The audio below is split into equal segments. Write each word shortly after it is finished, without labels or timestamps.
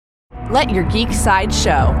Let your geek side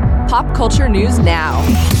show. Pop culture news now.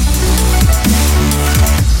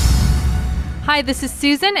 Hi, this is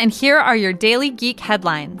Susan, and here are your daily geek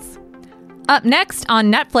headlines. Up next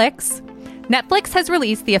on Netflix. Netflix has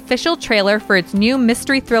released the official trailer for its new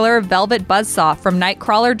mystery thriller Velvet Buzzsaw from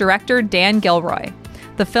Nightcrawler director Dan Gilroy.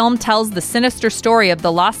 The film tells the sinister story of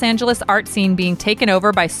the Los Angeles art scene being taken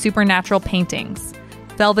over by supernatural paintings.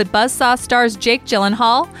 Velvet Buzzsaw stars Jake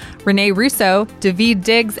Gyllenhaal, Rene Russo, Daveed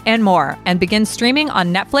Diggs, and more, and begins streaming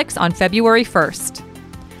on Netflix on February 1st.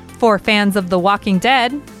 For fans of The Walking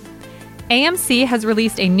Dead, AMC has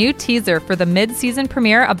released a new teaser for the mid-season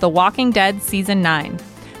premiere of The Walking Dead Season 9.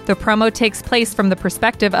 The promo takes place from the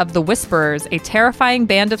perspective of the Whisperers, a terrifying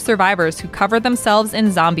band of survivors who cover themselves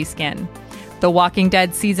in zombie skin. The Walking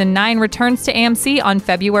Dead Season 9 returns to AMC on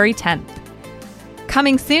February 10th.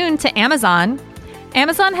 Coming soon to Amazon,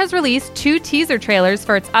 Amazon has released 2 teaser trailers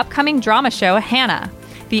for its upcoming drama show, Hannah.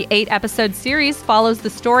 The 8-episode series follows the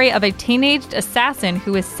story of a teenaged assassin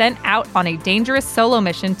who is sent out on a dangerous solo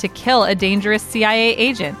mission to kill a dangerous CIA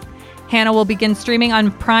agent. Hannah will begin streaming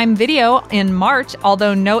on Prime Video in March,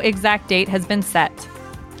 although no exact date has been set.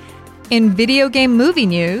 In video game movie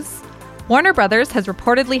news, Warner Brothers has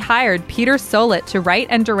reportedly hired Peter Solit to write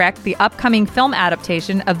and direct the upcoming film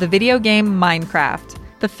adaptation of the video game Minecraft.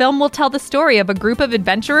 The film will tell the story of a group of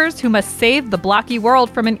adventurers who must save the blocky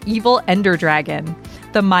world from an evil ender dragon.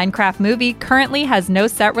 The Minecraft movie currently has no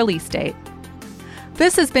set release date.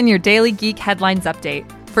 This has been your Daily Geek Headlines Update.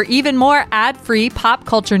 For even more ad-free pop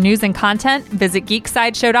culture news and content, visit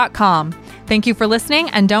GeekSideshow.com. Thank you for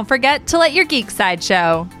listening, and don't forget to let your geek side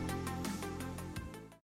show.